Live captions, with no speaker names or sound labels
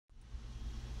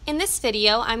In this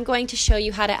video, I'm going to show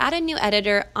you how to add a new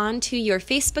editor onto your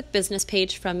Facebook business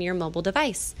page from your mobile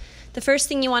device. The first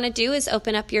thing you want to do is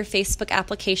open up your Facebook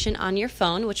application on your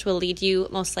phone, which will lead you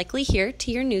most likely here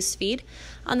to your newsfeed.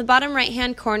 On the bottom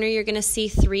right-hand corner, you're going to see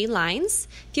 3 lines.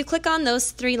 If you click on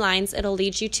those 3 lines, it'll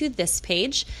lead you to this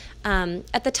page.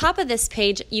 At the top of this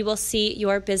page, you will see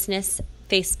your business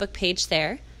Facebook page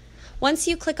there. Once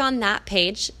you click on that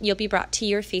page, you'll be brought to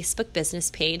your Facebook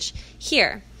business page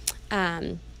here,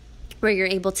 where you're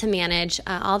able to manage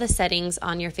all the settings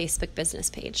on your Facebook business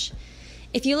page.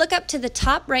 If you look up to the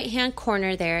top right-hand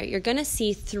corner there, you're going to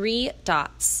see 3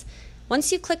 dots.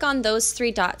 Once you click on those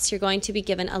 3 dots, you're going to be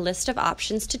given a list of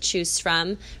options to choose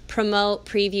from: promote,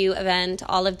 preview, event,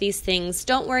 all of these things.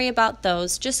 Don't worry about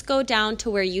those. Just go down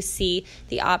to where you see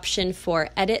the option for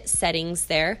edit settings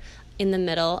there in the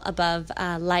middle above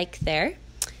like there.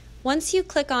 Once you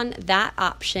click on that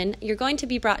option, you're going to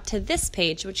be brought to this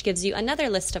page, which gives you another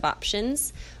list of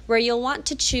options where you'll want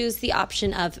to choose the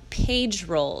option of page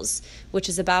roles, which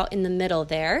is about in the middle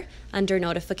there under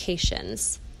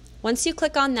notifications. Once you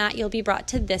click on that, you'll be brought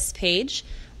to this page,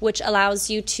 which allows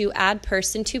you to add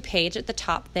person to page at the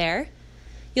top there.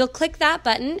 You'll click that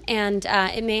button and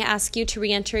it may ask you to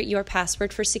re-enter your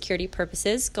password for security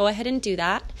purposes. Go ahead and do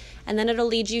that, and then it'll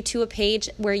lead you to a page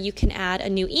where you can add a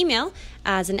new email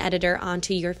as an editor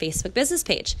onto your Facebook business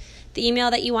page. The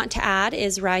email that you want to add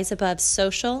is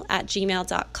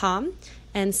riseabovesocial@gmail.com,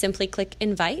 and simply click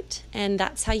invite, and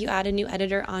that's how you add a new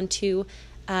editor onto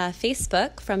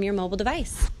Facebook from your mobile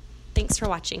device. Thanks for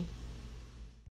watching.